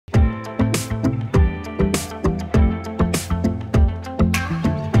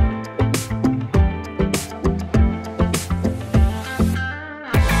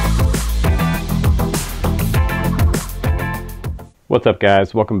What's up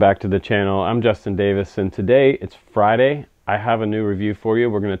guys, welcome back to the channel. I'm Justin Davis and today it's Friday. I have a new review for you.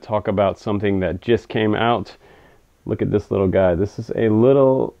 We're going to talk about something that just came out. Look at this little guy. This is a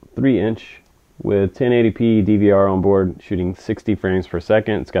little 3-inch with 1080p DVR on board, shooting 60 frames per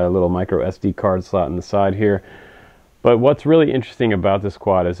second. It's got a little micro SD card slot in the side here. But what's really interesting about this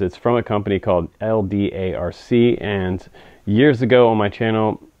quad is it's from a company called Ldarc, and years ago on my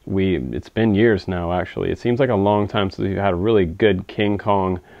channel, it's been years now actually. It seems like a long time since we've had a really good King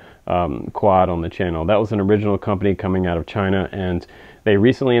Kong quad on the channel. That was an original company coming out of China, and they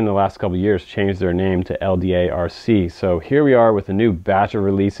recently in the last couple of years changed their name to Ldarc. So here we are with a new batch of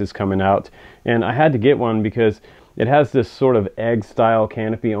releases coming out, and I had to get one because it has this sort of egg style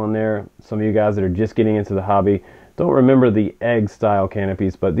canopy on there. Some of you guys that are just getting into the hobby don't remember the egg style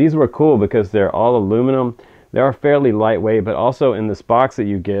canopies, but these were cool because they're all aluminum. They are fairly lightweight, but also in this box that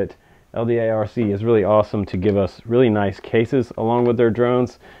you get, Ldarc is really awesome to give us really nice cases along with their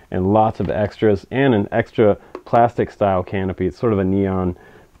drones and lots of extras and an extra plastic style canopy. It's sort of a neon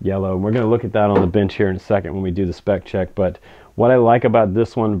yellow. We're going to look at that on the bench here in a second when we do the spec check. But what I like about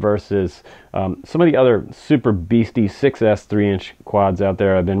this one versus some of the other super beastie 6S 3-inch quads out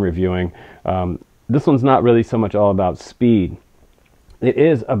there I've been reviewing, this one's not really so much all about speed. It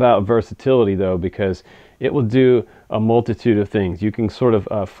is about versatility though, because it will do a multitude of things. You can sort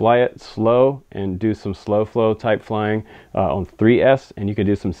of fly it slow and do some slow flow type flying on 3S, and you can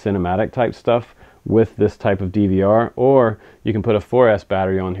do some cinematic type stuff with this type of DVR, or you can put a 4S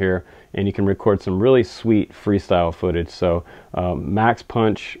battery on here and you can record some really sweet freestyle footage. So max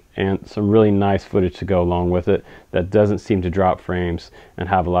punch and some really nice footage to go along with it that doesn't seem to drop frames and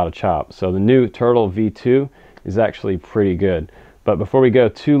have a lot of chop. So the new Turtle V2 is actually pretty good. But before we go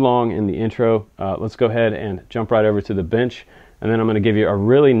too long in the intro, let's go ahead and jump right over to the bench, and then I'm going to give you a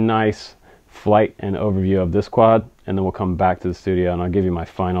really nice flight and overview of this quad, and then we'll come back to the studio and I'll give you my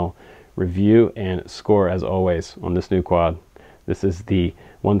final review and score as always on this new quad. This is the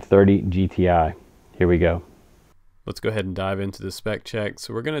 130 GTI. Here we go. Let's go ahead and dive into the spec check.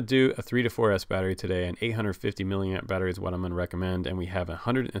 So we're going to do a 3 to 4S battery today. An 850 milliamp battery is what I'm going to recommend, and we have a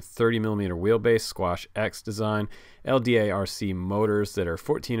 130 millimeter wheelbase Squash X design, Ldarc motors that are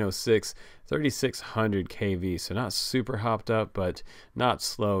 1406, 3600 kV, so not super hopped up, but not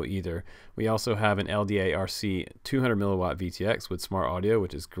slow either. We also have an Ldarc 200 milliwatt VTX with smart audio,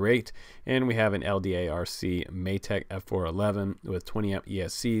 which is great, and we have an Ldarc Maytech F411 with 20 amp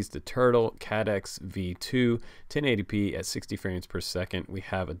ESCs, the Turtle Cadex V2, 1080p at 60 frames per second. We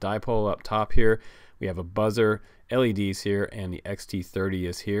have a dipole up top here. We have a buzzer, LEDs here, and the XT30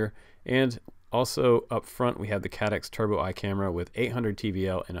 is here. And also up front, we have the Cadex Turbo Eye camera with 800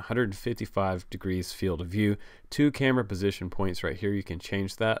 TVL and 155 degrees field of view. 2 camera position points right here. You can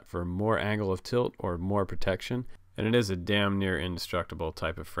change that for more angle of tilt or more protection. And it is a damn near indestructible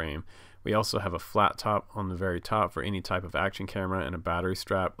type of frame. We also have a flat top on the very top for any type of action camera, and a battery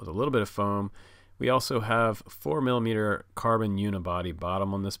strap with a little bit of foam. We also have 4mm carbon unibody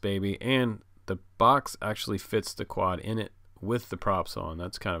bottom on this baby, and the box actually fits the quad in it with the props on.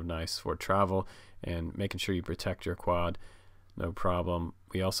 That's kind of nice for travel and making sure you protect your quad, no problem.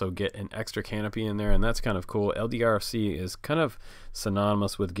 We also get an extra canopy in there, and that's kind of cool. Ldarc is kind of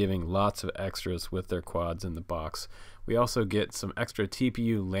synonymous with giving lots of extras with their quads in the box. We also get some extra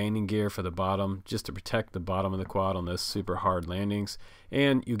TPU landing gear for the bottom, just to protect the bottom of the quad on those super hard landings,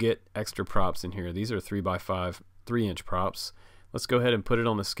 and you get extra props in here. These are 3x5 3-inch props. Let's go ahead and put it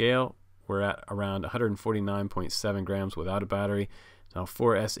on the scale. We're at around 149.7 grams without a battery. Now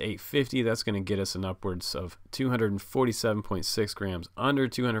 4S850, that's going to get us an upwards of 247.6 grams, under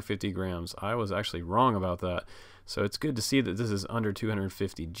 250 grams. I was actually wrong about that. So it's good to see that this is under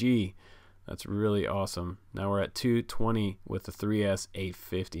 250 G. That's really awesome. Now we're at 220 with the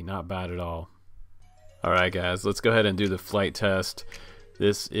 3S850. Not bad at all. Alright guys, let's go ahead and do the flight test.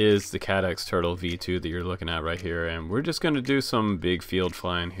 This is the Cadex Turtle V2 that you're looking at right here, and we're just going to do some big field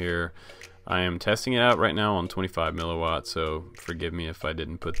flying here. I am testing it out right now on 25 milliwatts, so forgive me if I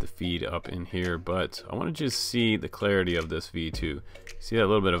didn't put the feed up in here, but I want to just see the clarity of this V2. See that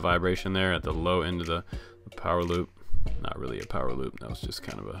little bit of vibration there at the low end of the power loop? Not really a power loop, that was just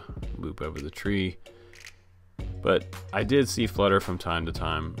kind of a loop over the tree. But I did see flutter from time to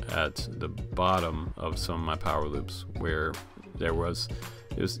time at the bottom of some of my power loops where there was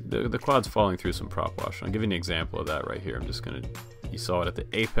the quad's falling through some prop wash. I'll give you an example of that right here. I'm just gonna, you saw it at the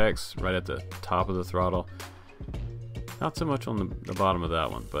apex, right at the top of the throttle. Not so much on the bottom of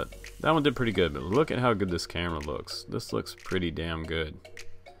that one, but that one did pretty good. But look at how good this camera looks. This looks pretty damn good.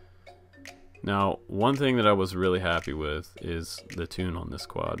 Now, one thing that I was really happy with is the tune on this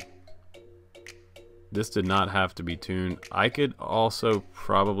quad. This did not have to be tuned. I could also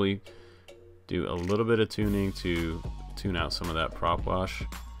probably do a little bit of tuning to tune out some of that prop wash,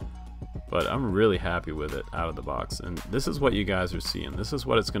 but I'm really happy with it out of the box. And this is what you guys are seeing. This is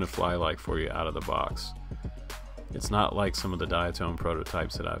what it's going to fly like for you out of the box. It's not like some of the diatone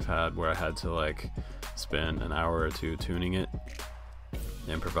prototypes that I've had where I had to like spend an hour or two tuning it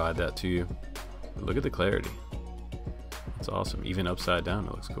and provide that to you. But look at the clarity. It's awesome. Even upside down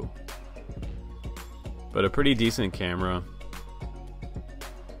it looks cool. But a pretty decent camera,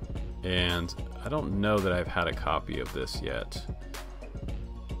 and I don't know that I've had a copy of this yet.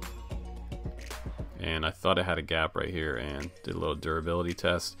 And I thought I had a gap right here and did a little durability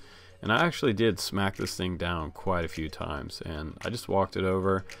test, and I actually did smack this thing down quite a few times, and I just walked it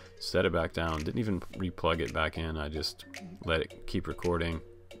over, set it back down, didn't even replug it back in. I just let it keep recording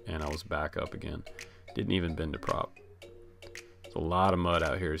and I was back up again. Didn't even bend a prop. There's a lot of mud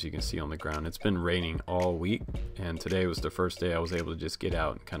out here, as you can see on the ground. It's been raining all week, and today was the first day I was able to just get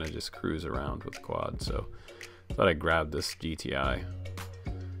out and kind of just cruise around with the quad. So I thought I'd grab this GTI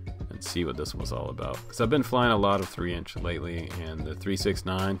and see what this was all about, because I've been flying a lot of 3-inch lately, and the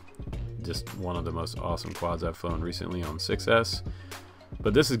 369, just one of the most awesome quads I've flown recently on 6S.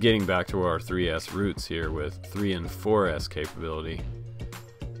 But this is getting back to our 3S roots here with 3 and 4S capability,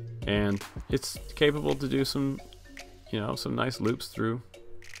 and it's capable to do some, you know, some nice loops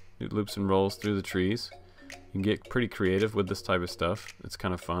and rolls through the trees. You can get pretty creative with this type of stuff. It's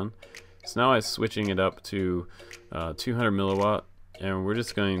kind of fun. So now I'm switching it up to 200 milliwatt, and we're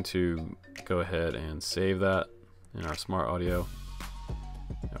just going to go ahead and save that in our smart audio.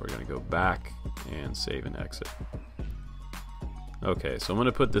 Now we're going to go back and save and exit. Okay, so I'm going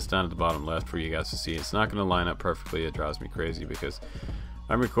to put this down at the bottom left for you guys to see. It's not going to line up perfectly. It drives me crazy because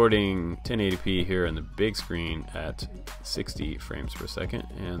I'm recording 1080p here in the big screen at 60 frames per second,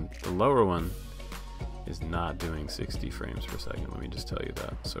 and the lower one is not doing 60 frames per second. Let me just tell you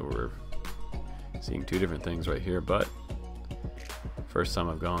that. So we're seeing two different things right here, but first time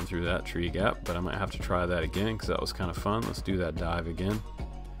I've gone through that tree gap, but I might have to try that again because that was kind of fun. Let's do that dive again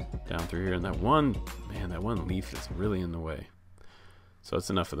down through here, and that one leaf is really in the way. So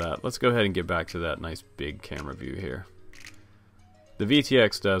that's enough of that. Let's go ahead and get back to that nice big camera view here. The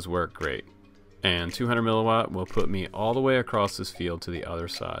VTX does work great, and 200 milliwatt will put me all the way across this field to the other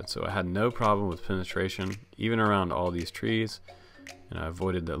side. So I had no problem with penetration, even around all these trees, and I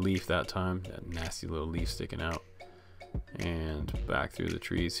avoided the leaf that time, that nasty little leaf sticking out. And back through the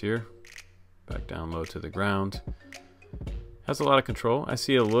trees here, back down low to the ground. Has a lot of control. I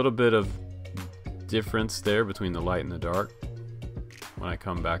see a little bit of difference there between the light and the dark when I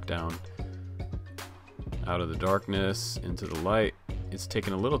come back down out of the darkness into the light. It's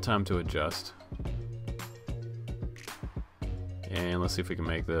taken a little time to adjust. And let's see if we can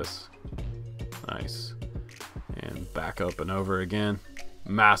make this. Nice. And back up and over again.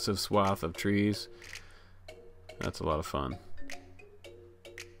 Massive swath of trees. That's a lot of fun.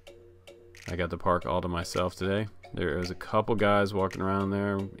 I got the park all to myself today. There was a couple guys walking around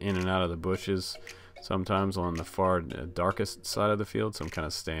there in and out of the bushes, sometimes on the far darkest side of the field, so I'm kind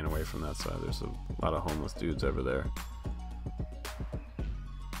of staying away from that side. There's a lot of homeless dudes over there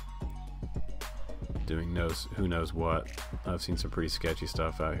doing who knows what. I've seen some pretty sketchy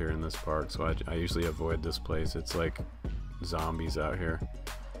stuff out here in this park, so I usually avoid this place. It's like zombies out here.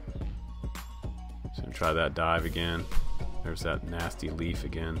 So gonna try that dive again. There's that nasty leaf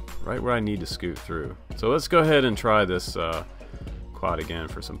again, right where I need to scoot through. So let's go ahead and try this quad again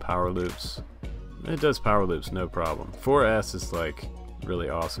for some power loops. It does power loops no problem. 4S is like really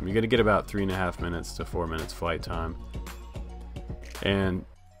awesome. You're gonna get about 3.5 minutes to 4 minutes flight time, and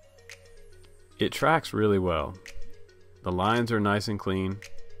it tracks really well. The lines are nice and clean.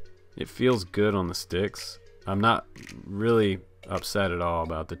 It feels good on the sticks. I'm not really upset at all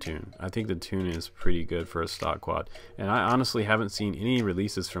about the tune. I think the tune is pretty good for a stock quad, and I honestly haven't seen any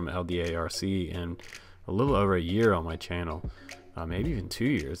releases from Ldarc in a little over a year on my channel. Maybe even 2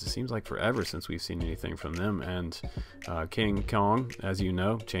 years. It seems like forever since we've seen anything from them. And King Kong, as you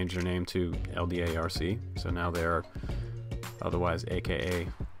know, changed their name to Ldarc, so now they're otherwise AKA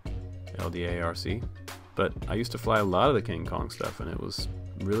Ldarc. But I used to fly a lot of the King Kong stuff, and it was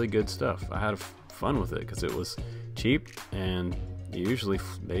really good stuff. I had fun with it because it was cheap, and they usually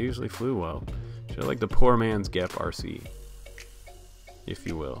flew well. So like the poor man's Gep RC, if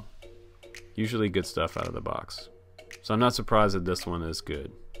you will. Usually good stuff out of the box. So I'm not surprised that this one is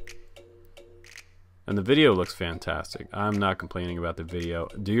good. And the video looks fantastic. I'm not complaining about the video.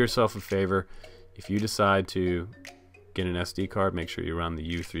 Do yourself a favor. If you decide to get an SD card, make sure you run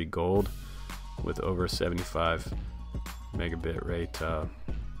the U3 Gold with over 75 megabit rate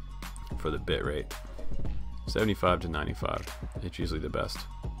for the bit rate. 75 to 95. It's usually the best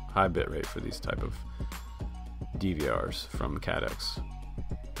high bit rate for these type of DVRs from Cadex.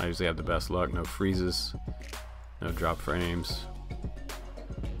 I usually have the best luck, no freezes, no drop frames.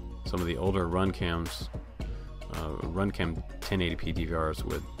 Some of the older Runcam 1080p DVRs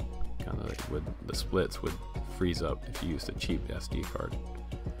would the splits would freeze up if you used a cheap SD card.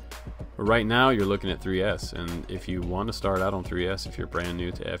 But right now you're looking at 3S, and if you want to start out on 3S, if you're brand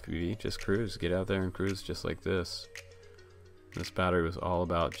new to FPV, just cruise, get out there and cruise just like this. This battery was all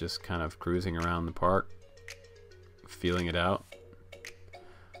about just kind of cruising around the park, feeling it out.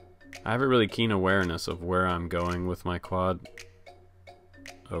 I have a really keen awareness of where I'm going with my quad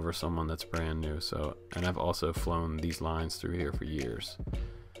over someone that's brand new. So, and I've also flown these lines through here for years,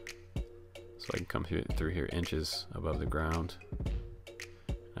 so I can come through here inches above the ground.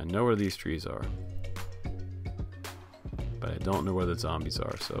 I know where these trees are, but I don't know where the zombies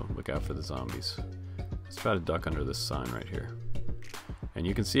are, so look out for the zombies. Let's try to duck under this sign right here. And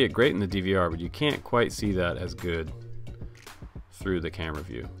you can see it great in the DVR, but you can't quite see that as good through the camera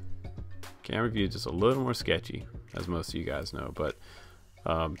view. Camera view is just a little more sketchy, as most of you guys know, but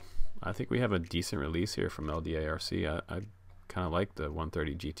I think we have a decent release here from Ldarc. I kind of like the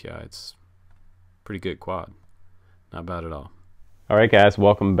 130 GTI. It's pretty good quad. Not bad at all. Alright guys,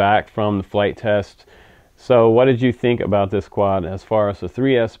 welcome back from the flight test. So what did you think about this quad as far as the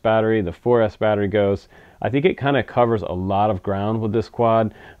 3S battery, the 4S battery goes? I think it kind of covers a lot of ground with this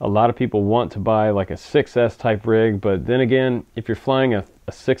quad. A lot of people want to buy like a 6S type rig, but then again, if you're flying a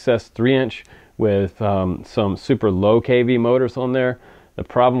 6S 3-inch with some super low kV motors on there, the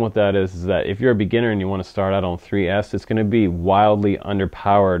problem with that is that if you're a beginner and you want to start out on 3S, it's going to be wildly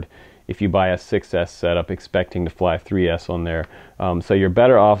underpowered if you buy a 6S setup expecting to fly 3S on there. So you're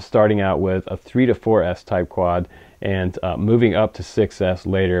better off starting out with a 3 to 4S type quad and moving up to 6S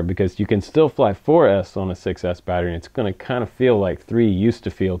later, because you can still fly 4S on a 6S battery and it's going to kind of feel like 3 used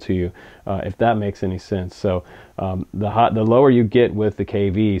to feel to you, if that makes any sense. So the lower you get with the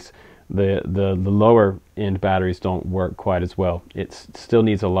KVs, the lower end batteries don't work quite as well. It still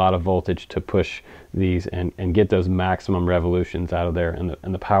needs a lot of voltage to push these and get those maximum revolutions out of there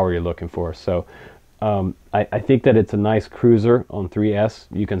and the power you're looking for. So I think that it's a nice cruiser on 3S.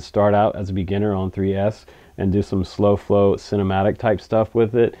 You can start out as a beginner on 3S and do some slow flow cinematic type stuff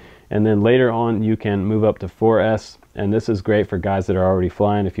with it, and then later on you can move up to 4S, and this is great for guys that are already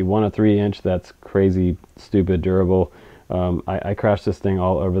flying. If you want a 3-inch that's crazy stupid durable, I crashed this thing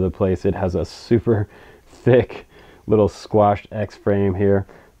all over the place. It has a super thick little squashed X frame here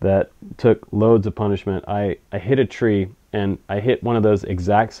that took loads of punishment. I hit a tree, and I hit one of those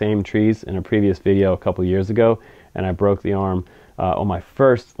exact same trees in a previous video a couple years ago, and I broke the arm on my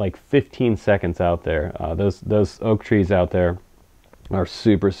first like 15 seconds out there. Those oak trees out there are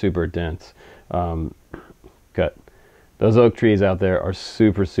super dense. Those oak trees out there are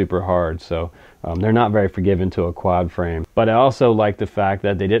super hard, so they're not very forgiving to a quad frame. But I also like the fact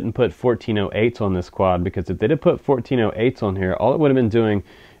that they didn't put 1408s on this quad, because if they did put 1408s on here, all it would have been doing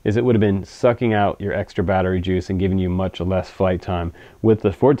is it would have been sucking out your extra battery juice and giving you much less flight time. With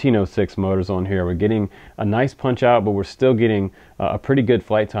the 1406 motors on here, we're getting a nice punch out, but we're still getting a pretty good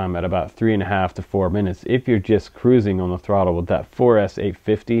flight time at about 3.5 to 4 minutes. If you're just cruising on the throttle with that 4S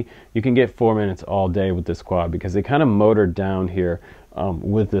 850, you can get 4 minutes all day with this quad, because they kind of motored down here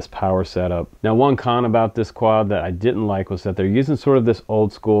with this power setup. Now, one con about this quad that I didn't like was that they're using sort of this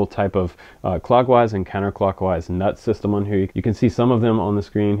old school type of clockwise and counterclockwise nut system on here. You can see some of them on the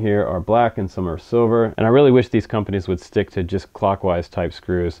screen here are black and some are silver, and I really wish these companies would stick to just clockwise type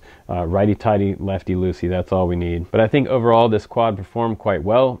screws. Righty-tighty, lefty-loosey, that's all we need. But I think overall this quad performed quite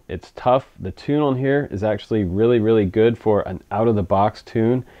well. It's tough. The tune on here is actually really good for an out-of-the-box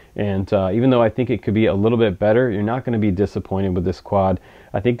tune. And even though I think it could be a little bit better, you're not going to be disappointed with this quad.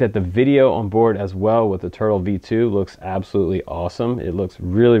 I think that the video on board as well with the Turtle V2 looks absolutely awesome. It looks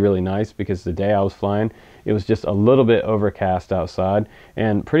really nice, because the day I was flying, it was just a little bit overcast outside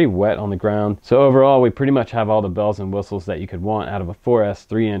and pretty wet on the ground. So overall, we pretty much have all the bells and whistles that you could want out of a 4S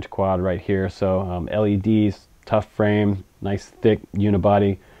 3-inch quad right here. So LEDs, tough frame, nice thick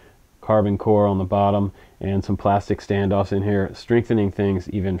unibody, carbon core on the bottom, and some plastic standoffs in here, strengthening things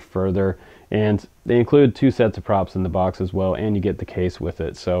even further. And they include 2 sets of props in the box as well, and you get the case with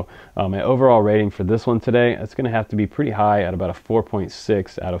it. So my overall rating for this one today, it's going to have to be pretty high at about a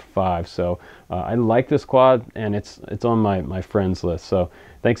 4.6 out of 5. So I like this quad, and it's on my friends list. So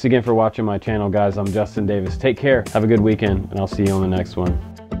thanks again for watching my channel, guys. I'm Justin Davis. Take care, have a good weekend, and I'll see you on the next one.